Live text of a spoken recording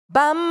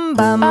Bum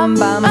bum bum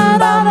bum bum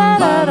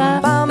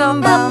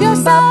bum help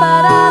yourself.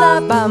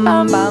 Bum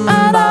bum bum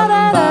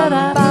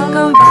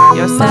bum help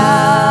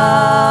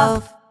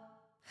yourself.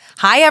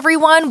 Hi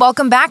everyone,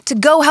 welcome back to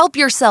Go Help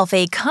Yourself,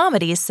 a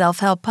comedy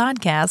self-help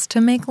podcast to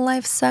make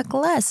life suck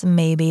less,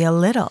 maybe a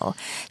little.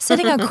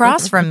 Sitting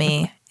across from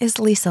me is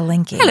Lisa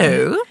Linky.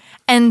 Hello.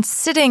 And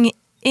sitting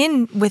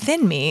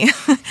within me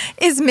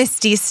is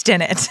Misty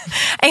Stinnett.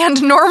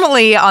 And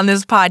normally on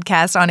this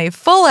podcast, on a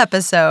full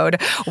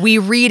episode, we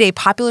read a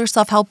popular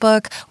self-help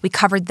book. We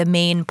covered the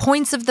main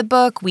points of the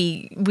book.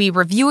 We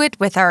review it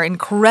with our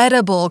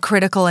incredible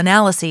critical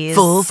analyses.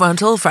 Full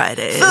Frontal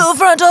Fridays. Full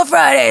Frontal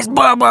Fridays.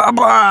 Blah, blah,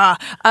 blah.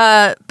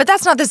 But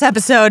that's not this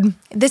episode.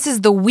 This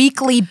is the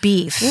Weekly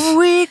Beef.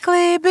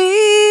 Weekly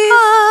Beef.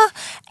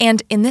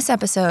 And in this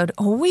episode,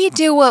 we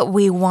do what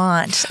we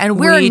want. And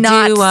we're we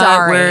not do what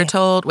sorry. we're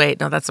told. Wait,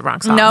 no, that's the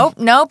wrong song.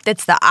 Nope.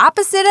 It's the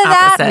opposite of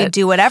that. We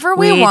do whatever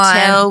we want.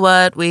 We tell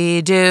what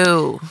we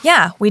do.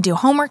 Yeah, we do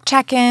homework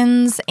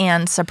check-ins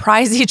and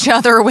surprise each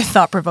other with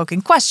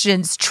thought-provoking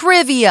questions,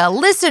 trivia,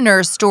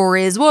 listener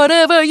stories,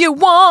 whatever you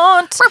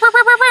want.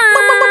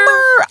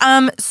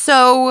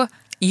 So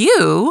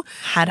You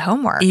had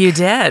homework. You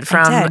did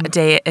from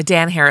did.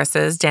 Dan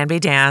Harris's, Dan B.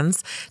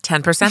 Dan's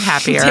 10%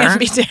 Happier. Dan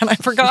B. Dan, I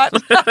forgot.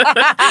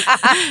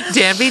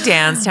 Dan B.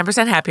 Dan's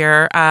 10%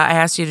 Happier. I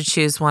asked you to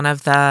choose one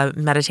of the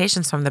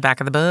meditations from the back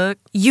of the book.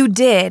 You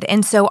did.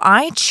 And so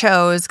I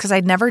chose, because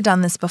I'd never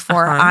done this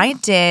before, I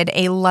did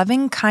a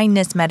loving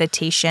kindness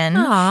meditation.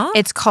 Aww.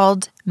 It's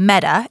called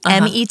Metta,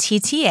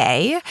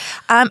 M-E-T-T-A.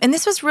 And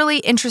this was really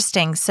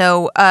interesting.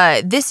 So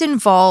this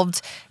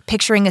involved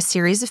picturing a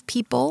series of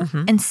people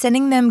and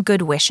sending them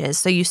good wishes.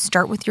 So you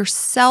start with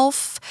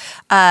yourself.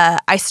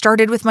 I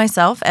started with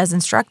myself as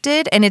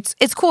instructed. And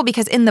it's cool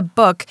because in the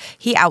book,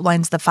 he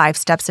outlines the 5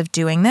 steps of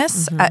doing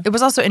this. It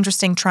was also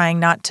interesting trying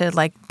not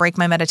to break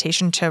my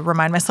meditation to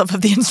remind myself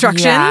of the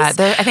instructions. Yeah,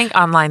 I think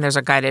online there's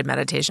a guided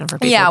meditation for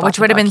people. Yeah, which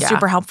would have been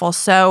super helpful.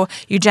 So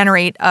you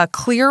generate a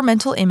clear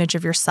mental image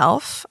of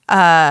yourself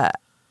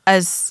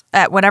as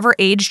at whatever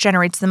age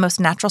generates the most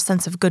natural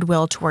sense of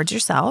goodwill towards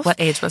yourself. What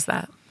age was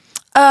that?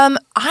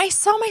 I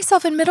saw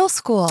myself in middle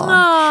school.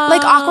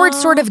 Like awkward,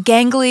 sort of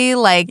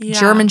gangly,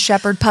 German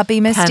Shepherd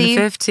puppy Misty.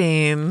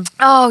 10-15.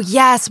 Oh,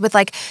 yes, with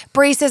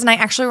braces. And I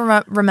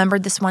actually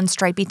remembered this one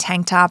stripy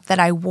tank top that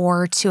I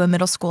wore to a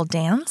middle school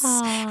dance.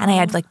 And I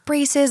had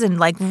braces and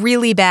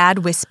really bad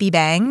wispy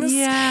bangs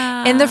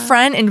in the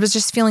front and was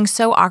just feeling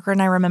so awkward.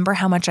 And I remember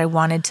how much I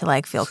wanted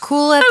to fil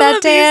cool at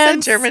that dance.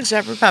 You said German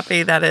Shepherd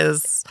puppy. That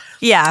is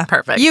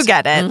perfect. You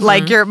get it.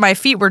 My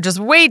feet were just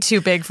way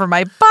too big for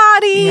my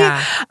body.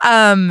 Yeah.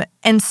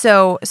 And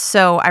so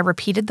I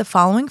repeated the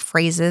following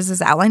phrases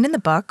as outlined in the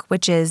book,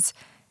 which is,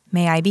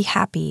 may I be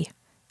happy,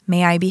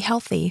 may I be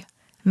healthy,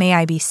 may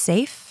I be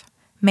safe,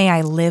 may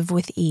I live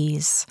with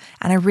ease.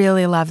 And I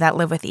really love that,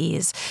 live with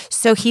ease.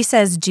 So he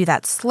says, do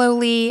that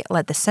slowly,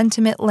 let the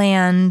sentiment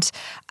land.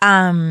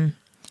 And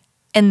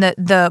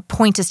the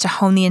point is to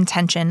hone the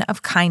intention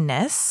of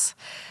kindness.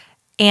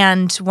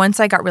 And once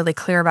I got really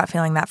clear about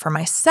feeling that for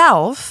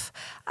myself,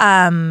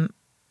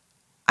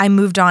 I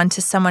moved on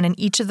to someone in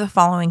each of the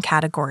following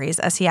categories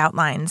as he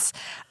outlines.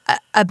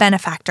 A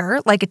benefactor,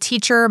 like a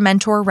teacher,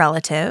 mentor,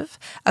 relative,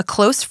 a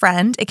close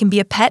friend. It can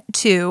be a pet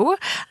too,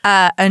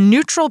 a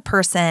neutral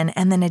person,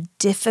 and then a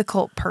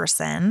difficult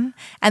person.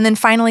 And then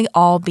finally,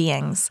 all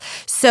beings.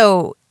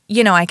 So,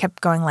 I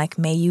kept going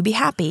may you be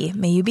happy,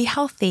 may you be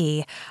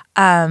healthy,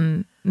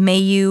 may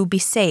you be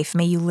safe,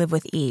 may you live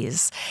with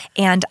ease.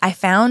 And I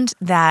found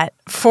that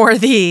for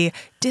the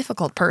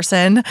difficult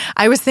person,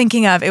 I was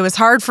thinking of, it was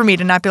hard for me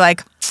to not be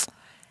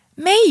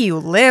may you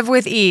live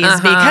with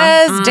ease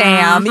because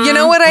damn, you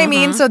know what I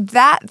mean? So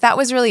that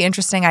was really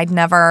interesting. I'd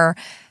never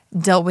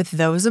dealt with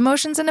those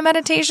emotions in a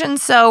meditation.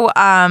 So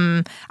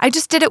I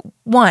just did it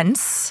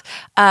once,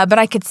 but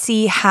I could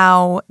see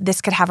how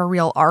this could have a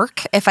real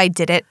arc if I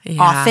did it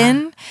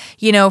often,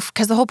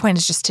 because the whole point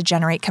is just to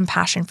generate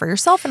compassion for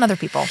yourself and other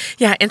people.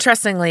 Yeah,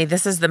 interestingly,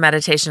 this is the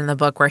meditation in the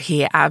book where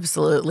he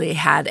absolutely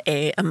had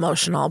a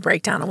emotional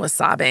breakdown and was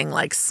sobbing,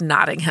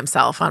 snotting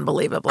himself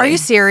unbelievably. Are you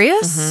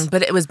serious?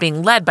 But it was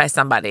being led by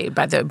somebody,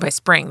 by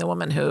Spring, the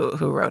woman who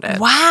wrote it.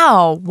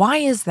 Wow. Why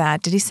is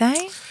that? Did he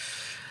say?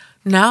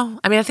 No,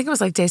 I think it was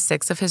day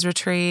 6 of his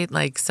retreat.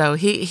 So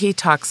he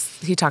talks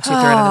you through it in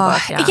the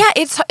book. Yeah,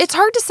 it's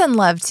hard to send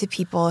love to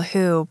people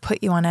who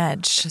put you on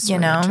edge. It's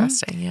really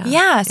interesting. Yeah.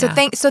 Yeah. So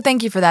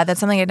thank you for that.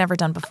 That's something I'd never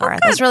done before.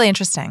 That's really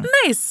interesting.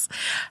 Nice.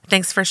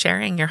 Thanks for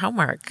sharing your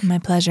homework. My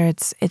pleasure.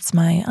 It's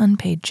my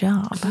unpaid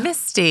job.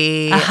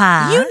 Misty,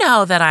 you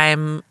know that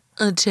I'm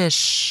a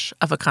dish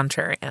of a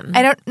contrarian.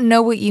 I don't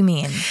know what you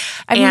mean.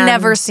 I've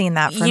never seen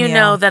that from you. You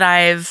know that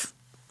I've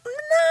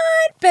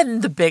not been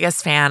the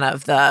biggest fan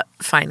of the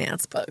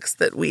finance books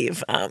that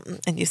we've I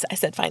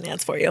said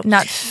finance for you.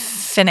 Not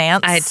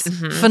finance.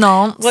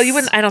 Finance. Well, you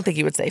wouldn't. I don't think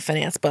you would say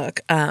finance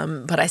book.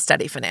 But I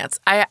study finance.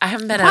 I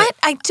haven't been. What?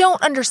 I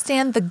don't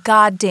understand the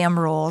goddamn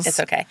rules. It's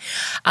okay.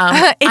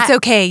 It's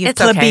okay, you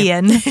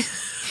plebeian. Okay.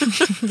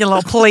 You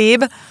little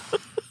plebe.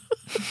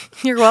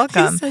 You're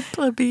welcome. He said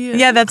plebeian.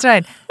 Yeah, that's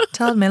right.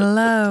 Told me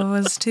love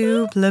was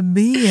too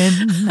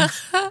plebeian.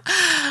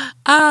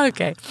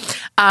 Okay.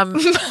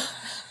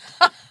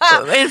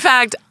 In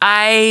fact,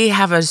 I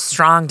have a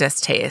strong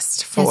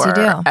distaste for you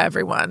do.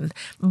 everyone.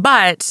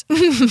 But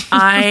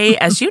I,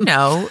 as you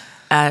know,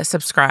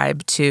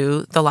 subscribe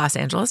to the Los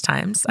Angeles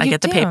Times. I You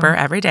get the do. paper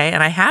every day,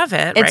 and I have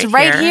it It's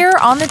right here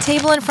on the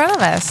table in front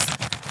of us.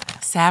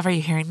 Sav, are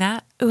you hearing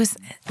that? Is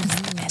that a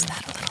little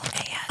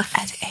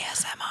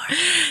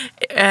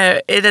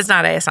ASMR? It is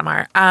not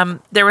ASMR.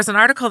 There was an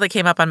article that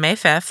came up on May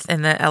 5th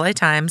in the LA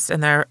Times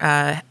in their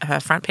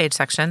front page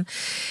section,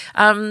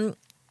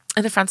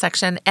 in the front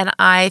section, and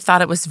I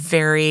thought it was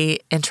very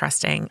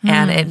interesting.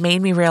 And it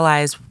made me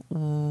realize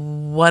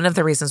one of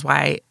the reasons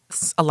why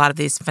a lot of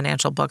these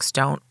financial books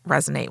don't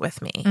resonate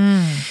with me.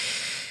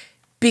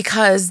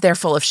 Because they're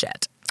full of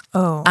shit.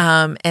 Oh.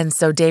 And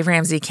so Dave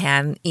Ramsey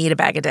can eat a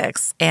bag of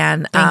dicks,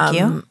 and Thank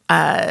you.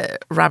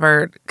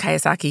 Robert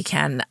Kiyosaki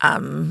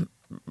can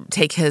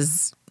take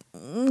his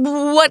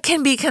what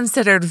can be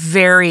considered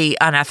very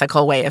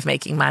unethical way of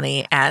making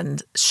money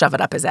and shove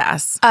it up his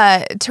ass.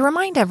 To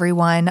remind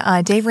everyone,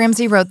 Dave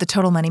Ramsey wrote The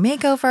Total Money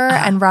Makeover,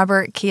 and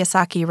Robert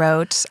Kiyosaki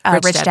wrote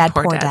Rich Dad,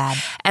 Poor Dad.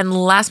 And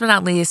last but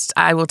not least,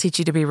 I Will Teach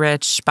You to Be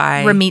Rich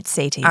by Ramit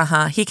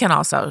Sethi. He can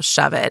also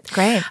shove it.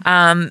 Great.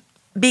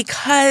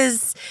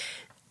 Because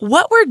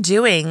what we're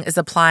doing is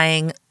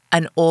applying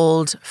an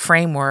old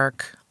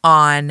framework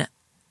on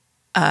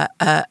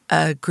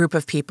a group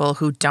of people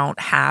who don't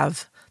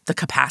have the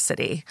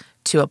capacity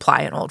to apply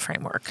an old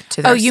framework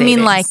to their Oh, you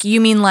mean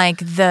savings. like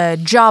the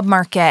job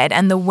market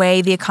and the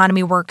way the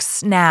economy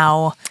works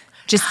now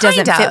just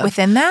doesn't Kind fit of.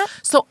 within that?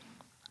 So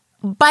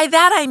by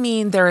that, I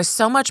mean there is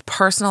so much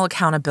personal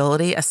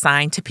accountability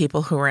assigned to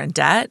people who are in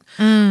debt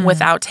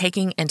without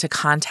taking into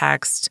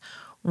context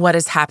what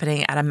is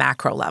happening at a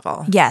macro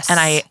level. Yes. And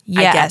I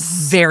get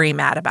Yes. very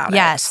mad about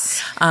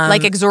Yes.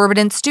 Like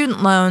exorbitant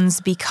student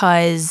loans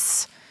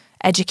because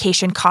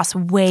education costs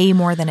way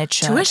more than it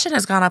should. Tuition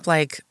has gone up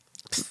like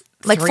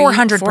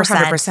 400%.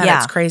 400%. Yeah.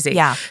 It's crazy.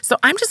 Yeah. So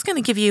I'm just going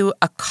to give you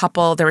a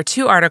couple. There were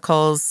two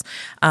articles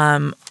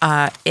in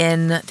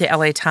the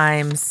LA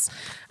Times,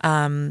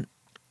 and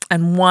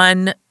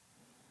one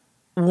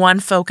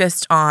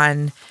focused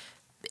on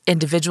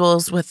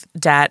individuals with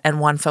debt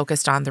and one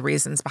focused on the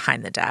reasons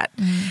behind the debt.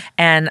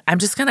 And I'm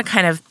just going to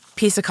kind of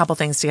piece a couple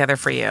things together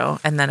for you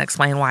and then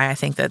explain why I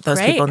think that those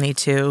Great. people need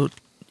to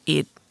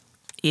eat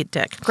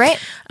dick. Great.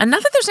 And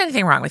not that there's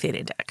anything wrong with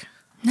eating dick.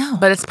 No.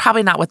 But it's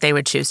probably not what they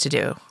would choose to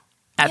do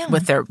Yeah.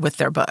 with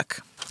their book.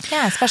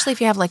 Yeah, especially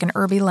if you have like an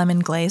herby lemon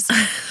glaze.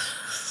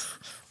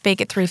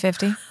 Bake at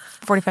 350,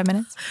 45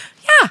 minutes.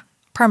 Yeah.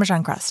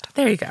 Parmesan crust.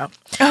 There you go.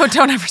 Oh,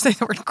 don't ever say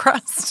the word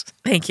crust.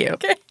 Thank you.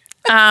 Okay.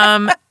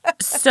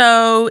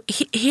 So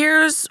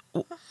here's,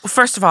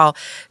 first of all,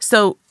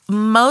 so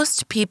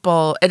most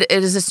people, it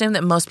is assumed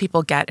that most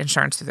people get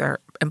insurance through their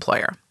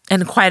employer,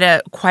 and quite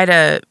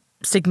a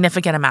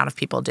significant amount of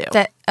people do.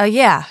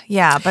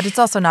 Yeah, but it's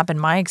also not been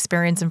my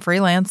experience in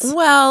freelance.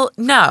 Well,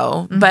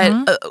 no, but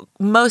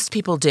most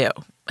people do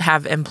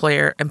have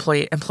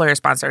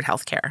employer-sponsored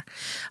health care.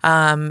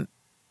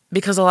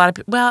 Because a lot of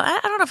people, well, I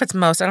don't know if it's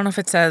most, I don't know if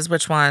it says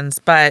which ones,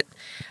 but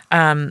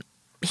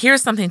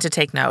here's something to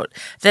take note,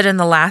 that in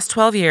the last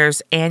 12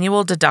 years,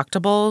 annual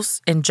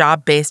deductibles in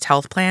job-based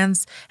health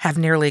plans have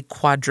nearly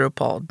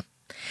quadrupled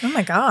Oh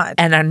my God.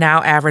 and are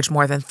now average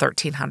more than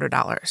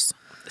 $1,300.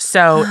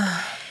 So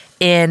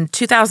in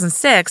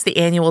 2006, the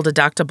annual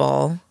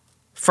deductible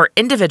for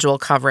individual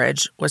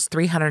coverage was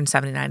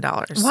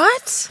 $379.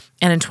 What?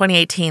 And in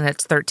 2018,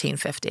 it's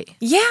 $1,350.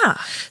 Yeah.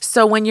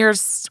 So when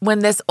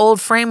this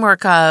old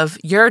framework of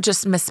you're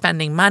just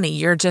misspending money,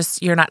 you're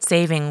not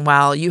saving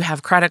well, you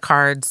have credit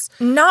cards.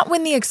 Not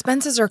when the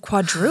expenses are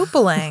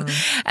quadrupling.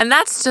 And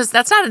that's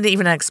not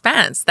even an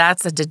expense.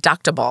 That's a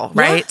deductible,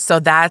 right? Yeah.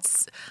 So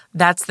that's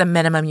the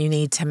minimum you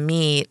need to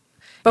meet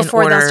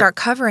Before in order, they'll start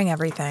covering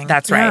everything.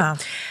 That's right. Yeah.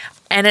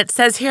 And it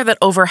says here that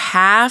over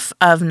half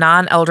of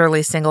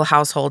non-elderly single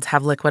households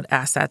have liquid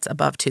assets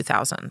above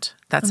 $2,000.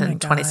 That's in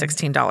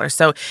 2016 dollars.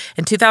 So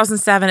in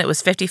 2007, it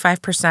was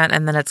 55%,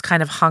 and then it's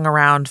kind of hung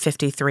around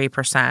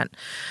 53%.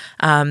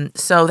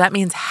 So that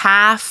means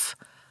half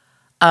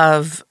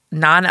of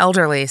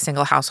non-elderly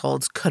single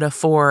households could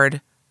afford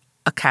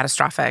a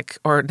catastrophic,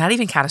 or not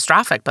even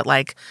catastrophic, but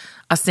like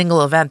a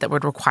single event that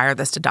would require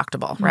this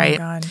deductible, right?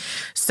 Oh my God.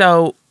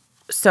 So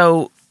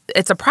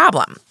it's a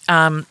problem.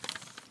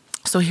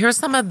 So here's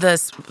some of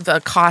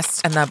the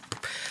costs and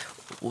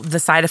the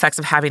side effects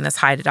of having this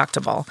high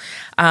deductible.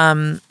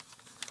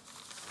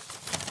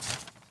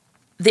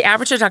 The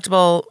average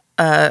deductible,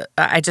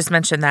 I just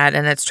mentioned that,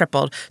 and it's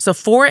tripled. So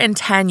 4 in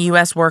 10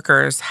 U.S.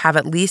 workers have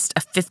at least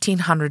a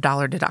 $1,500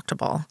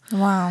 deductible.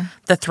 Wow.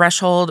 The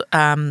threshold,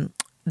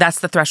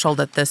 that's the threshold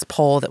that this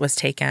poll that was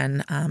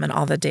taken, and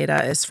all the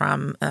data is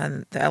from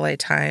the LA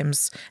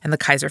Times and the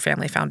Kaiser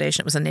Family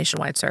Foundation. It was a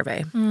nationwide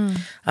survey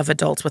of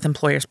adults with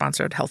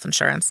employer-sponsored health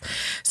insurance.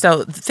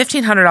 So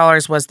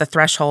 $1,500 was the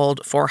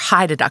threshold for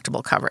high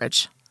deductible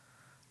coverage.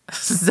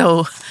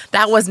 So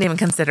that wasn't even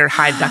considered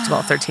high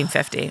deductible,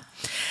 $1,350.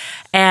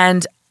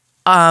 And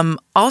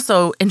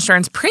also,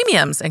 insurance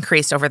premiums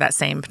increased over that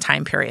same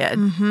time period,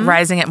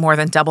 rising at more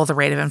than double the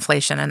rate of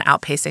inflation and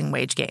outpacing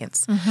wage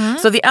gains.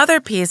 So the other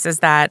piece is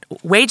that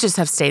wages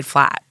have stayed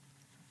flat.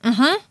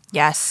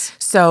 Yes.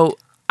 So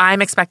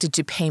I'm expected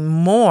to pay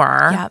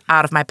more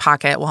out of my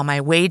pocket while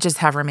my wages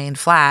have remained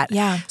flat.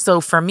 Yeah.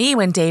 So for me,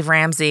 when Dave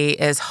Ramsey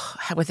is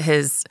with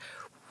his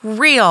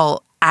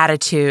real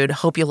attitude,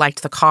 hope you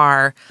liked the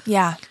car,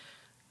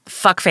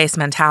 fuckface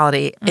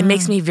mentality, it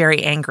makes me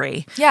very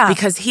angry. Yeah.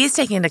 Because he's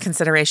taking into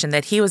consideration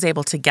that he was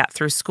able to get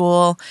through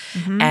school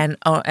and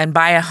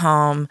buy a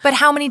home. But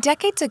how many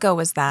decades ago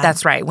was that?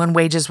 That's right, when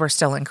wages were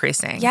still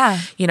increasing. Yeah.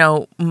 You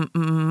know,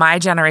 my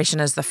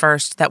generation is the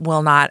first that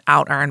will not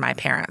out-earn my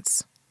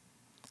parents.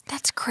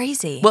 That's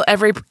crazy. Well,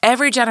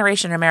 every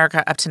generation in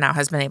America up to now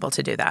has been able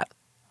to do that.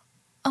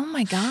 Oh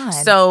my God.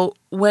 So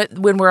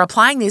when we're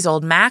applying these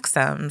old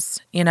maxims,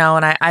 you know,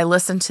 and I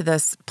listened to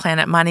this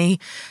Planet Money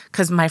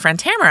because my friend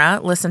Tamara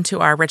listened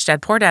to our Rich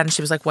Dad Poor Dad, and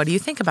she was like, what do you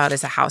think about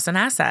is a house an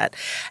asset?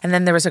 And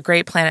then there was a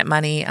great Planet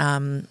Money,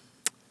 one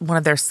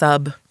of their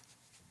sub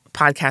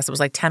podcasts. It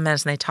was like 10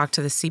 minutes, and they talked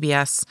to the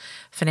CBS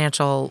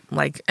financial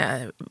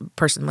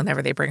person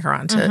whenever they bring her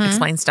on to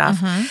explain stuff.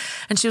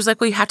 And she was like,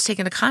 well, you have to take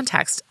into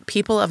context.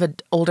 People of an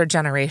older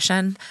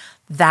generation,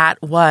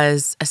 that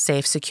was a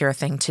safe, secure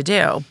thing to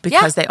do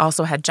because they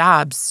also had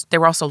jobs. They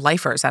were also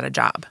lifers at a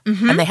job,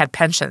 and they had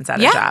pensions at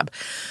a job.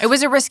 It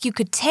was a risk you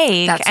could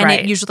take,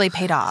 it usually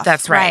paid off.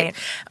 That's right.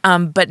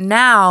 But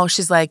now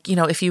she's like, you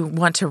know, if you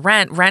want to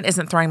rent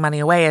isn't throwing money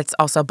away. It's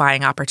also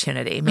buying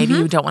opportunity. Maybe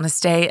you don't want to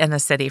stay in the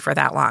city for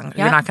that long.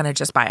 You're not going to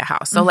just buy a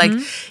house. So like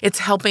it's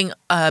helping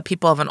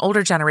people of an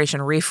older generation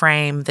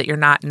reframe that you're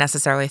not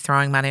necessarily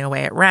throwing money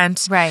away at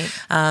rent. Right.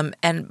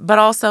 But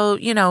also,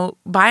 you know,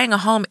 buying a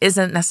home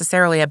isn't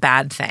necessarily a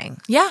bad thing.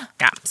 Yeah.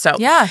 Yeah. So,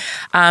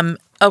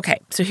 okay.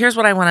 So here's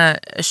what I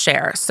want to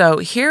share. So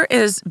here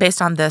is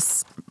based on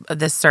this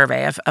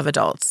survey of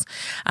adults.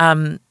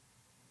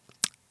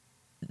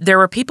 There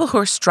were people who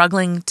are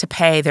struggling to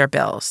pay their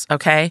bills,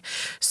 okay?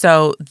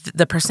 So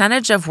the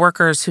percentage of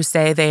workers who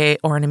say they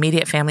or an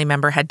immediate family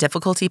member had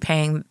difficulty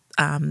paying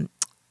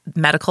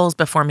medicals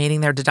before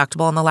meeting their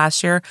deductible in the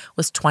last year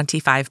was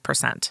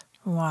 25%.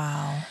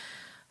 Wow.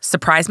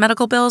 Surprise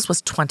medical bills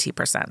was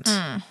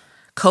 20%.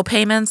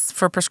 Co-payments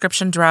for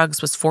prescription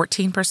drugs was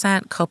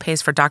 14%.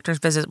 Co-pays for doctor's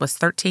visit was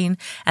 13%.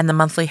 And the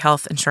monthly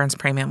health insurance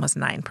premium was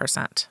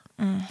 9%.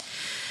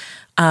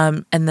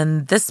 And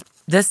then this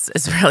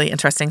is really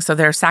interesting. So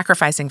they're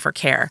sacrificing for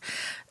care.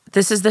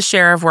 This is the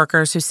share of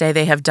workers who say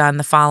they have done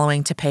the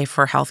following to pay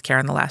for health care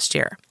in the last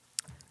year.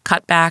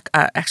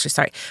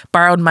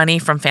 Borrowed money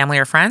from family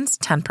or friends,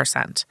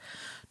 10%.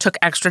 Took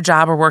extra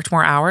job or worked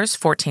more hours,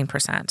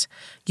 14%.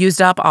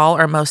 Used up all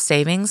or most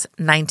savings,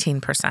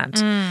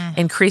 19%.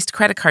 Increased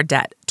credit card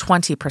debt,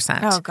 20%.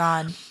 Oh,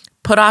 God.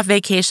 Put off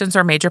vacations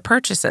or major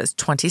purchases,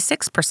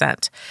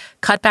 26%.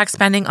 Cut back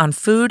spending on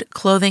food,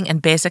 clothing,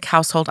 and basic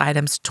household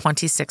items,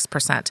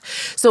 26%.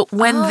 So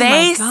when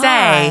they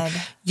say,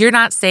 you're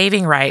not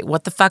saving right,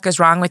 what the fuck is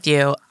wrong with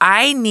you?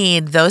 I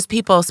need those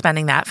people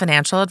spending that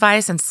financial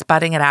advice and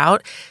sputting it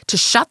out to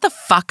shut the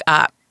fuck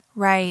up.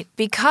 Right,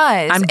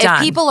 because if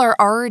people are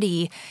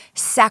already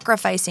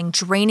sacrificing,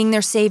 draining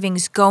their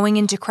savings, going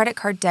into credit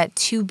card debt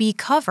to be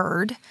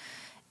covered,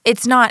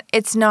 it's not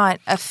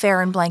a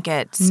fair and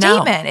blanket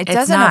statement. It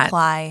doesn't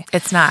apply.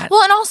 It's not.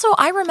 Well, and also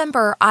I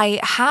remember I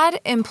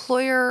had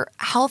employer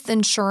health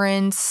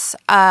insurance.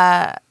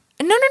 No.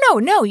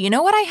 You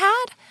know what I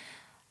had?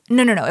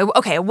 No.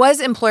 It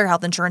was employer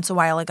health insurance a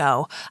while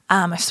ago.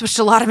 I've switched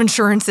a lot of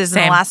insurances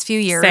in the last few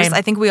years. Same.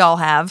 I think we all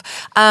have.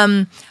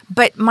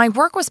 But my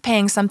work was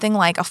paying something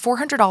like a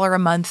 $400 a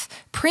month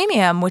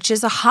premium, which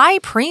is a high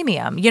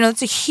premium. You know,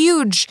 that's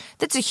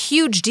a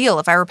huge deal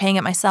if I were paying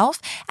it myself.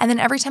 And then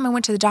every time I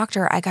went to the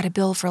doctor, I got a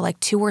bill for like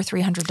 $200 or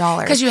 $300.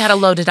 Because you had a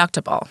low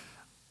deductible.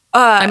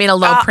 A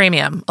low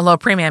premium. A low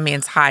premium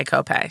means high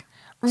copay.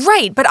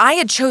 Right, but I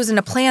had chosen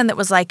a plan that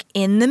was like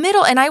in the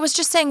middle, and I was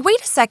just saying, wait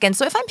a second,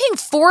 so if I'm paying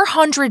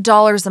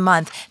 $400 a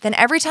month, then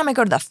every time I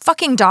go to the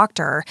fucking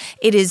doctor,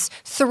 it is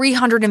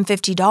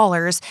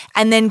 $350,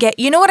 and then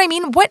you know what I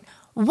mean?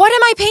 What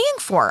am I paying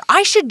for?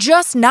 I should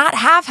just not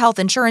have health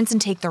insurance and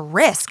take the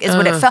risk is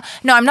what it felt.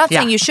 No, I'm not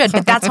saying you should,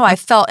 but that's how I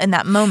felt in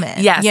that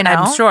moment. Yes, you know?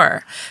 I'm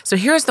sure. So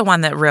here's the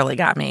one that really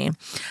got me.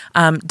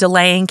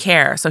 Delaying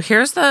care. So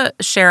here's the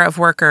share of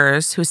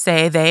workers who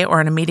say they or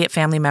an immediate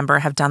family member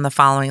have done the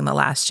following in the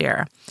last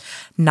year.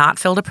 Not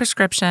filled a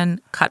prescription,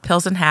 cut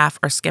pills in half,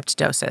 or skipped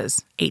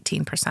doses,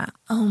 18%.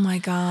 Oh my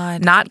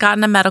God. Not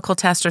gotten a medical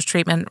test or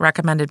treatment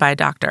recommended by a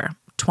doctor,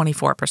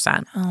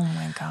 24%. Oh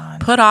my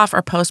God. Put off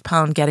or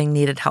postpone getting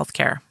needed health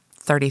care,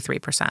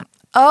 33%.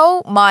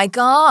 Oh my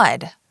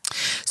God.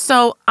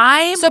 So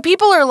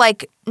people are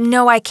like,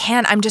 no, I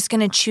can't. I'm just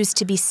going to choose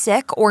to be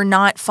sick or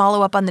not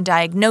follow up on the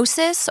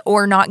diagnosis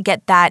or not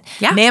get that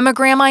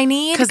mammogram I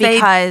need because they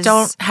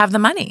don't have the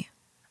money.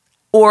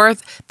 Or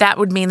that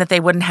would mean that they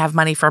wouldn't have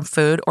money for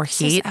food or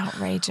heat. This is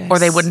outrageous. Or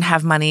they wouldn't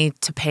have money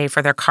to pay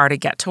for their car to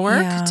get to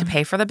work, to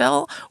pay for the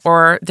bill.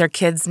 Or their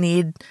kids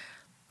need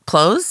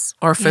clothes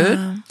or food.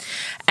 Yeah.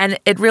 And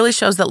it really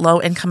shows that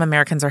low-income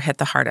Americans are hit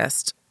the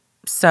hardest.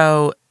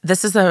 So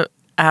this is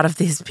out of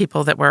these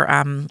people that were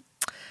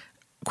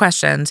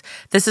questioned,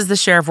 this is the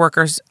share of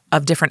workers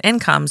of different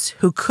incomes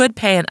who could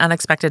pay an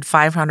unexpected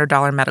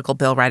 $500 medical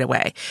bill right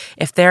away.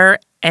 If their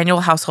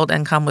annual household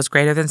income was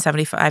greater than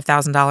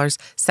 $75,000,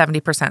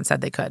 70% said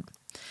they could.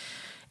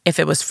 If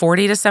it was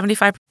 40 to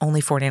 75,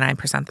 only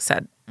 49%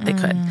 said they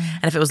could.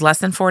 And if it was less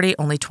than 40,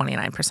 only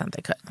 29%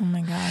 they could. Oh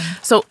my God.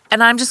 So,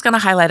 and I'm just going to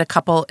highlight a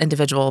couple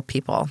individual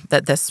people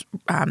that this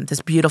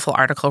beautiful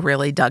article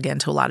really dug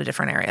into a lot of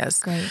different areas.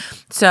 Great.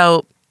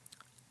 So,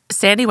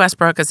 Sandy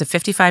Westbrook is a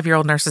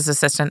 55-year-old nurse's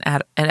assistant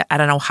at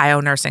an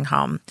Ohio nursing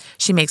home.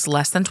 She makes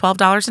less than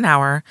 $12 an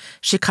hour.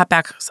 She cut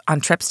back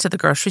on trips to the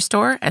grocery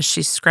store as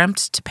she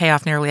scrimped to pay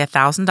off nearly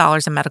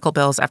 $1,000 in medical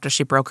bills after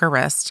she broke her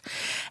wrist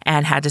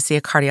and had to see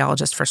a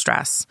cardiologist for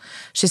stress.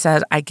 She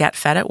said, "I get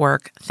fed at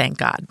work, thank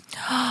God."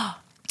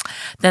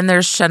 Then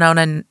there's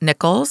Shanona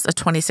Nichols, a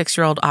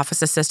 26-year-old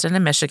office assistant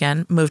in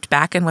Michigan, moved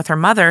back in with her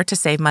mother to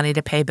save money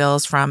to pay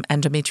bills from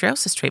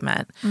endometriosis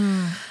treatment.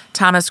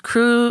 Thomas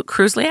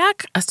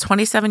Krusliak, a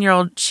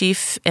 27-year-old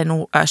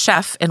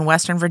chef in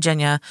Western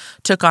Virginia,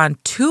 took on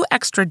 2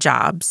 extra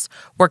jobs,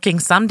 working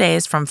some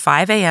days from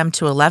 5 a.m.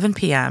 to 11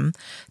 p.m.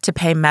 to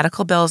pay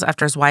medical bills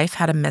after his wife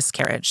had a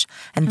miscarriage,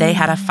 and they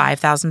had a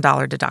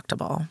 $5,000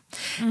 deductible.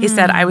 He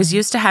said, "I was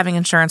used to having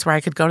insurance where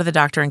I could go to the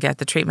doctor and get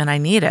the treatment I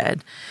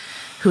needed."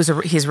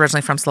 He's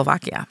originally from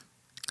Slovakia.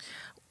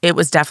 It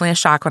was definitely a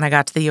shock when I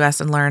got to the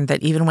U.S. and learned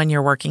that even when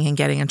you're working and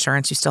getting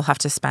insurance, you still have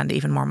to spend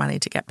even more money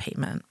to get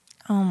payment.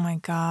 Oh my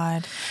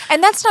God.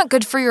 And that's not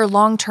good for your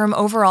long-term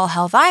overall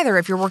health either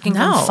if you're working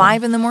from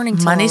 5 in the morning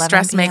till 11 Money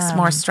stress p.m. makes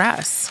more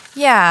stress.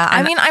 Yeah.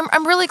 I mean,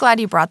 I'm really glad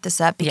you brought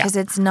this up because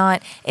it's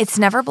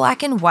never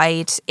black and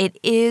white. It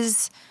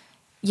is,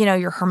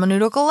 your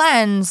hermeneutical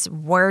lens,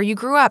 where you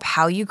grew up,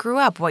 how you grew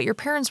up, what your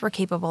parents were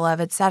capable of,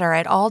 et cetera.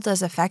 It all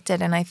does affect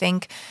it. And I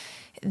think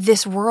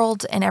this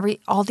world and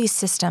all these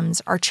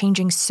systems are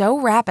changing so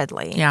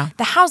rapidly. Yeah.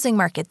 The housing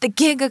market, the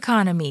gig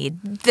economy,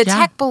 the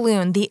tech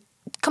balloon, the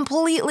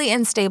completely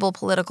unstable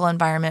political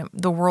environment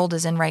the world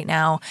is in right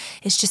now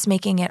is just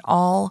making it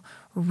all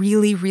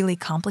really, really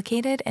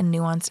complicated and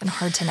nuanced and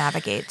hard to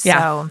navigate. Yeah.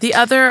 So the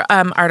other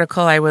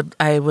article I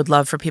would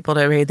love for people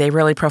to read, they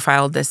really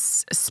profiled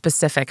this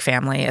specific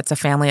family. It's a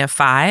family of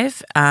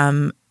 5,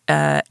 and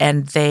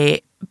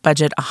they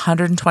budget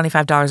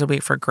 $125 a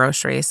week for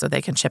groceries so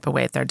they can chip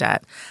away at their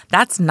debt.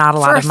 That's not a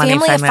lot of money.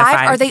 For a family of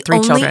 5, are they 3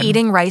 only children.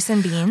 eating rice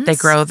and beans? They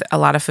grow a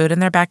lot of food in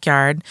their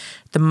backyard.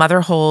 The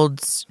mother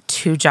holds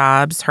 2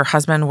 jobs. Her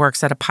husband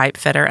works at a pipe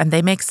fitter, and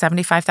they make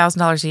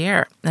 $75,000 a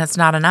year. That's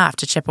not enough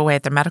to chip away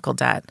at their medical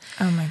debt.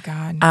 Oh my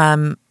God.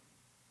 And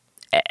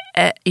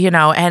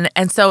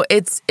so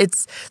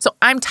so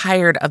I'm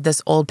tired of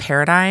this old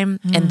paradigm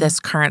in this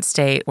current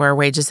state where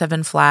wages have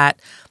been flat,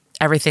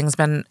 everything's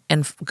been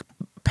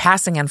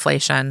passing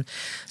inflation.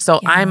 So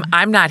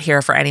I'm not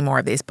here for any more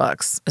of these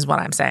books, is what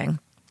I'm saying.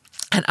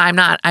 And I'm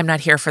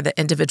not here for the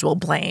individual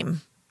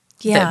blame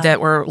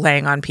that we're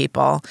laying on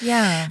people.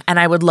 Yeah. And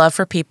I would love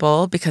for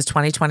people, because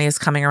 2020 is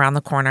coming around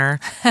the corner,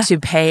 to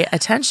pay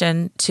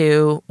attention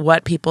to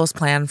what people's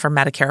plan for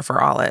Medicare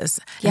for All is.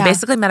 Yeah. And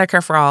basically,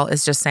 Medicare for All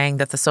is just saying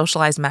that the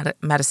socialized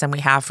medicine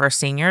we have for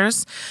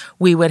seniors,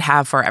 we would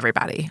have for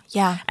everybody.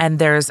 Yeah. And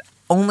there's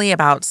only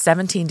about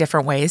 17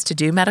 different ways to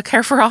do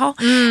Medicare for All.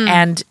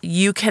 And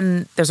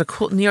there's a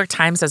cool, New York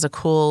Times has a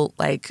cool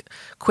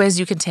quiz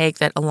you can take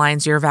that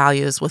aligns your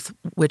values with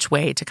which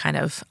way to kind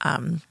of,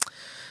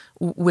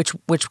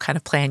 which kind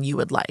of plan you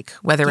would like,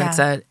 whether it's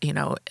a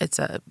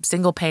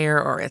single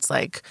payer or it's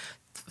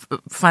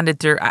funded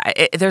through,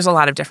 there's a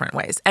lot of different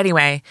ways.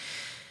 Anyway,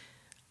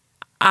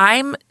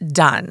 I'm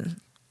done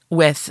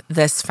with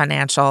this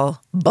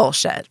financial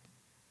bullshit.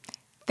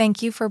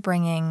 Thank you for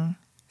bringing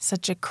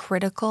such a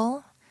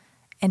critical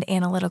and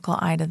analytical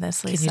eye to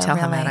this, Lisa. Can you tell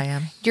really. how mad I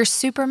am? You're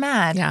super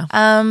mad. Yeah.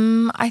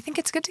 I think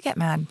it's good to get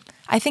mad.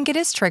 I think it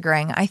is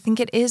triggering. I think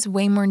it is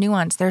way more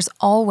nuanced. There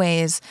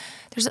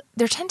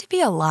tend to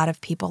be a lot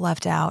of people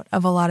left out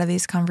of a lot of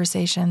these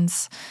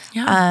conversations.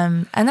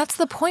 Yeah. And that's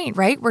the point,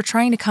 right? We're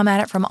trying to come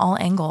at it from all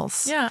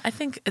angles. Yeah, I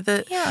think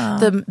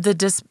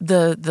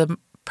the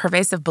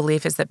pervasive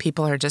belief is that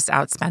people are just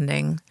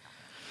outspending.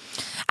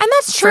 And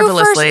that's true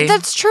frivolously.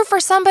 That's true for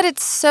some, but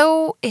it's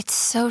so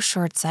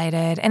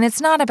short-sighted, and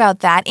it's not about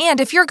that. And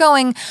if you're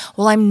going,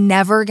 well, I'm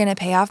never going to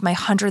pay off my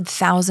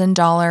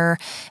 $100,000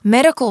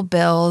 medical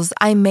bills,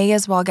 I may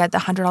as well get the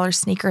 $100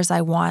 sneakers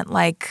I want.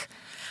 But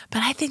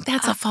I think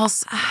that's a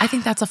false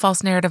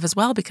narrative as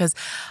well, because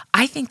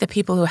I think the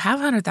people who have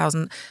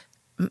 $100,000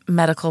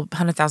 medical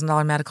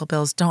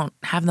bills don't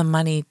have the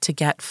money to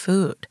get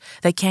food.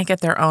 They can't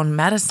get their own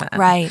medicine.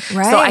 Right.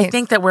 So I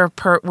think that we're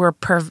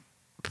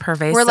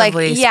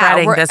pervasively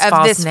spreading this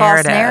false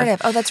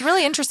narrative. Oh, that's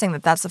really interesting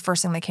that's the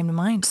first thing that came to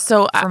mind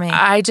so for me.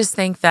 I just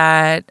think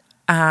that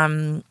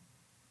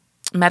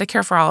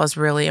Medicare for All is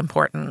really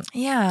important.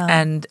 Yeah.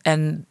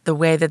 And the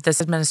way that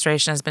this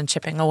administration has been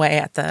chipping away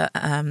at the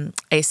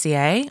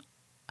ACA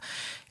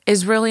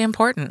is really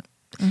important.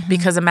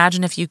 Because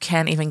imagine if you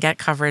can't even get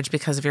coverage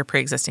because of your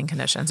pre-existing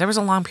conditions. There was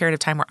a long period of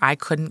time where I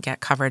couldn't get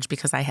coverage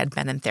because I had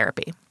been in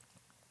therapy.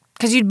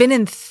 Because you'd been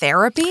in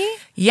therapy?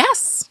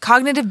 Yes.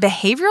 Cognitive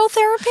behavioral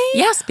therapy?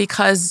 Yes,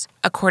 because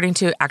according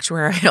to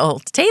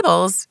actuarial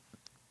tables,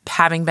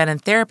 having been in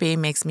therapy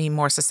makes me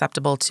more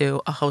susceptible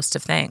to a host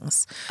of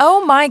things.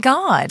 Oh my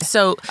God.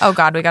 So, oh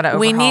God, we got to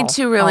overhaul. We need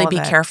to really be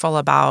careful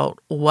about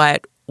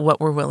what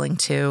we're willing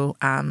to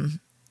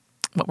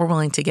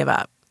give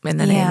up in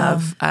the name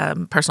of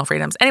personal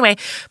freedoms. Anyway,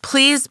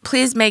 please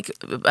make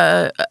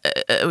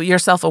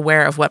yourself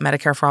aware of what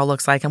Medicare for All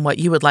looks like and what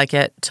you would like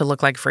it to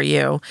look like for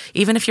you.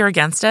 Even if you're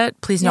against it,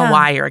 please know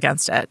why you're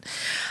against it.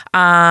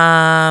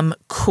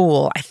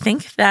 Cool. I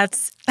think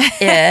that's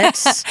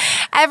it.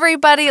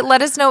 Everybody,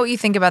 let us know what you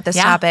think about this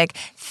topic.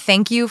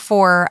 Thank you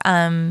for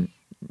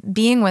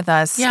being with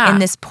us in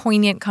this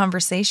poignant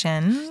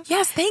conversation.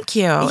 Yes, thank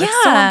you. Yeah.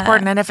 It's so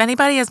important. And if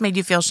anybody has made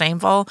you feel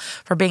shameful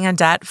for being in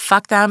debt,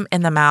 fuck them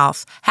in the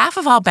mouth. Half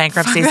of all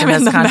bankruptcies in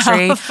this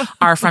country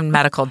are from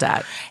medical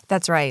debt.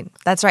 That's right.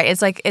 That's right.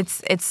 It's like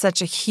it's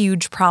such a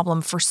huge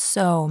problem for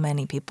so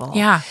many people.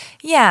 Yeah.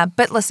 Yeah,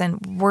 but listen,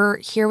 we're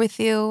here with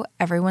you.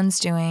 Everyone's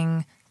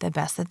doing the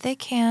best that they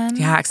can.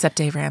 Yeah, except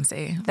Dave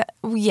Ramsey.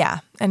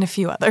 And a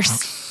few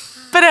others.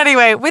 But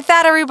anyway, with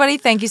that, everybody,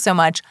 thank you so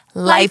much.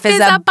 Life is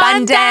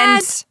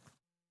abundant.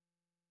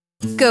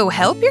 Go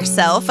Help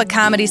Yourself, a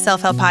comedy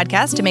self-help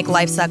podcast to make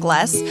life suck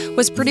less,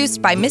 was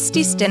produced by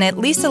Misty Stinnett,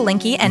 Lisa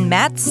Linky, and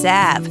Matt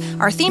Sav.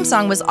 Our theme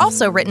song was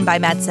also written by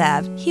Matt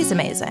Sav. He's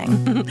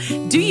amazing.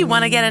 Do you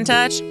want to get in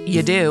touch?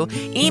 You do.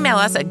 Email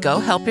us at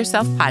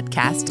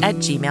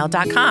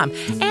gohelpyourselfpodcast@gmail.com.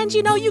 And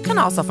you can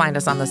also find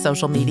us on the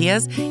social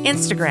medias,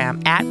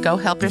 Instagram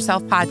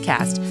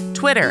 @gohelpyourselfpodcast,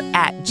 Twitter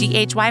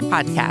 @GHY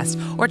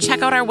Podcast, or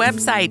check out our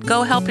website,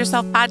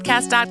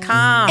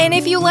 gohelpyourselfpodcast.com. And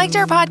if you liked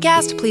our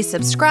podcast, please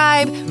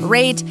subscribe,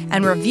 rate,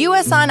 and review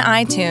us on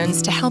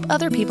iTunes to help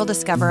other people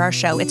discover our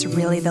show. It's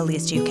really the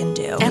least you can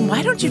do. And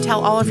why don't you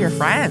tell all of your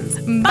friends?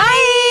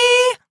 Bye!